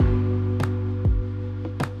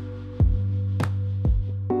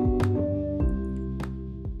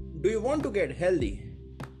want to get healthy?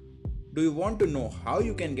 Do you want to know how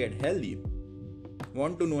you can get healthy?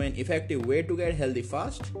 Want to know an effective way to get healthy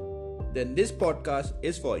fast? Then this podcast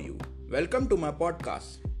is for you. Welcome to my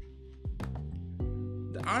podcast.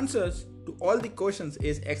 The answers to all the questions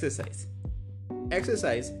is exercise.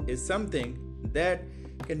 Exercise is something that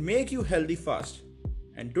can make you healthy fast.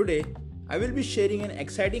 And today, I will be sharing an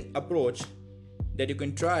exciting approach that you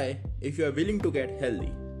can try if you are willing to get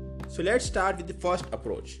healthy. So let's start with the first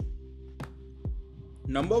approach.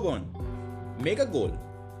 Number 1. Make a goal.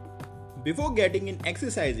 Before getting in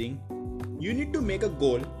exercising, you need to make a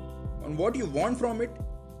goal on what you want from it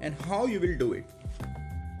and how you will do it.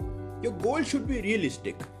 Your goal should be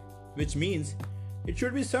realistic, which means it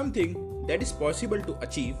should be something that is possible to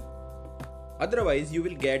achieve. Otherwise, you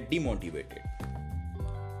will get demotivated.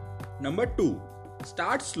 Number 2.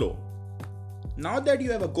 Start slow. Now that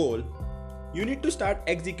you have a goal, you need to start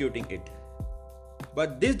executing it.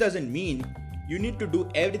 But this doesn't mean you need to do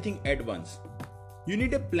everything at once. You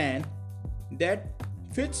need a plan that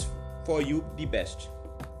fits for you the best.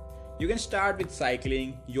 You can start with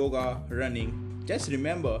cycling, yoga, running. Just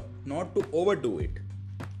remember not to overdo it.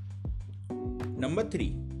 Number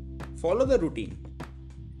 3. Follow the routine.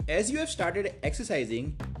 As you have started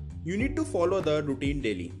exercising, you need to follow the routine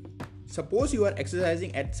daily. Suppose you are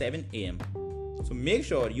exercising at 7 am. So make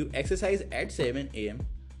sure you exercise at 7 am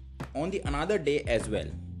on the another day as well.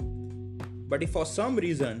 But if for some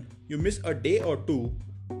reason you miss a day or two,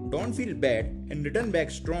 don't feel bad and return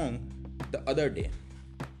back strong the other day.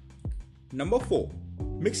 Number 4.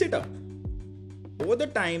 Mix it up. Over the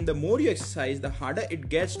time, the more you exercise, the harder it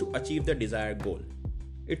gets to achieve the desired goal.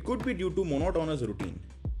 It could be due to monotonous routine.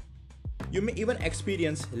 You may even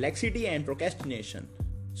experience laxity and procrastination.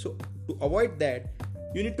 So to avoid that,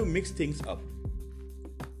 you need to mix things up.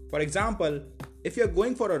 For example, if you are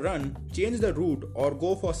going for a run, change the route or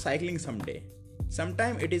go for cycling someday.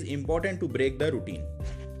 Sometimes it is important to break the routine.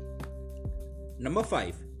 Number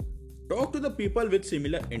 5. Talk to the people with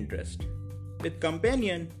similar interest. With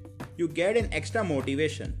companion, you get an extra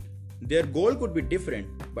motivation. Their goal could be different,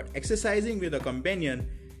 but exercising with a companion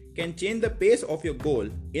can change the pace of your goal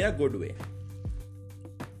in a good way.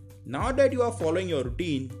 Now that you are following your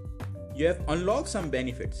routine, you have unlocked some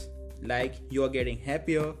benefits, like you are getting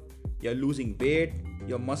happier, you are losing weight,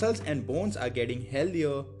 your muscles and bones are getting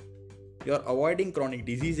healthier, you are avoiding chronic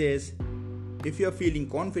diseases. If you are feeling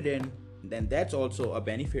confident, then that's also a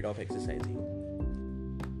benefit of exercising.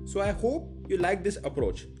 So I hope you like this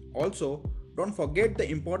approach. Also, don't forget the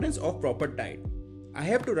importance of proper diet. I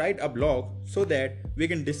have to write a blog so that we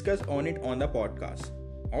can discuss on it on the podcast.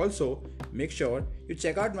 Also, make sure you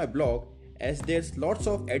check out my blog as there's lots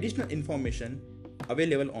of additional information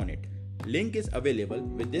available on it. Link is available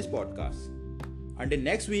with this podcast. Until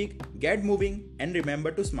next week, get moving and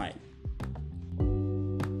remember to smile.